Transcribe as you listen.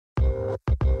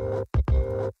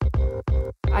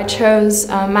I chose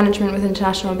management with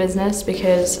international business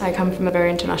because I come from a very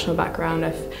international background.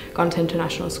 I've gone to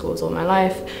international schools all my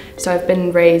life, so I've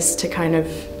been raised to kind of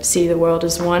see the world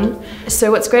as one.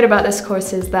 So what's great about this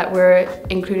course is that we're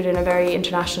included in a very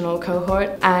international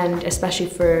cohort, and especially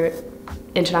for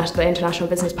the international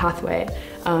business pathway,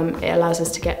 it allows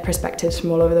us to get perspectives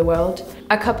from all over the world.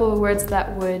 A couple of words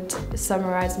that would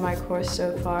summarize my course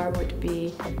so far would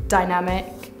be dynamic,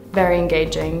 very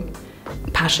engaging,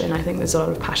 passion. I think there's a lot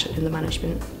of passion in the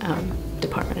management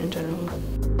department in general.